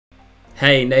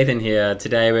Hey, Nathan here.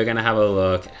 Today we're going to have a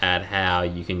look at how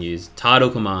you can use title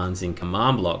commands in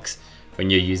command blocks when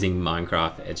you're using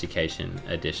Minecraft Education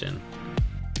Edition.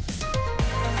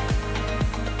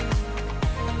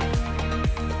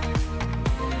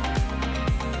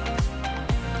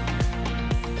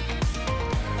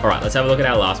 Alright, let's have a look at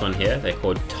our last one here. They're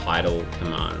called title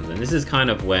commands. And this is kind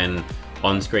of when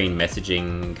on-screen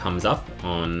messaging comes up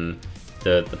on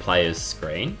the player's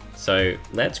screen. So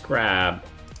let's grab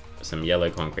some yellow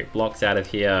concrete blocks out of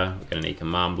here. We're going to need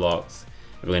command blocks.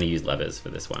 We're going to use levers for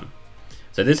this one.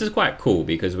 So this is quite cool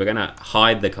because we're going to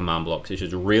hide the command blocks, which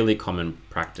is really common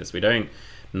practice. We don't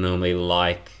normally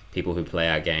like people who play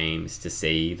our games to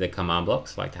see the command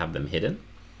blocks, like to have them hidden.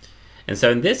 And so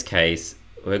in this case,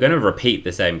 we're going to repeat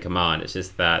the same command. It's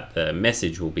just that the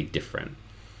message will be different.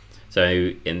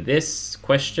 So in this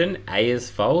question, A is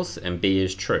false and B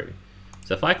is true.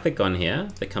 So if I click on here,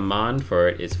 the command for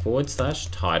it is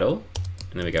 /title,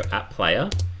 and then we go @player,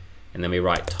 and then we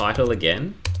write title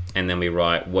again, and then we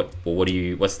write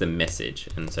what's the message?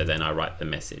 And so then I write the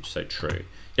message, so true.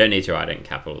 You don't need to write it in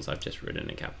capitals, I've just written it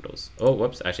in capitals. Oh,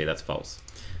 whoops, actually that's false.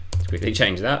 Let's quickly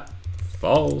change that.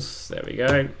 False, there we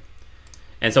go.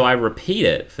 And so I repeat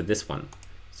it for this one.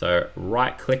 So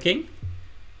right clicking,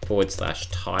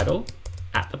 /title,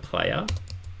 @player,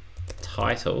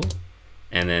 title,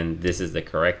 and then this is the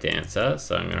correct answer,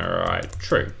 so I'm gonna write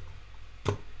true.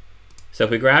 So if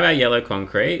we grab our yellow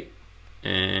concrete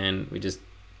and we just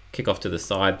kick off to the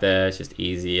side there, it's just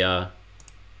easier.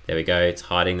 There we go, it's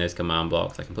hiding those command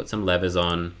blocks. I can put some levers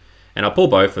on, and I'll pull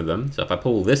both of them. So if I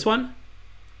pull this one,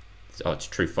 it's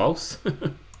true, false.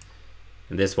 And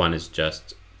this one is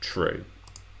just true.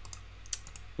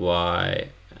 Why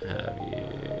have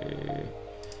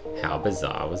you... How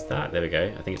bizarre was that? There we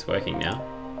go, I think it's working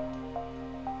now.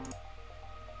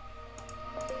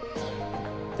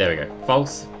 There we go,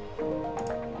 false,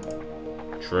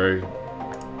 true,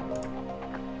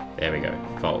 there we go,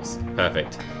 false,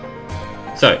 perfect.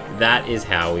 So that is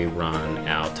how we run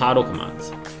our title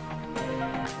commands.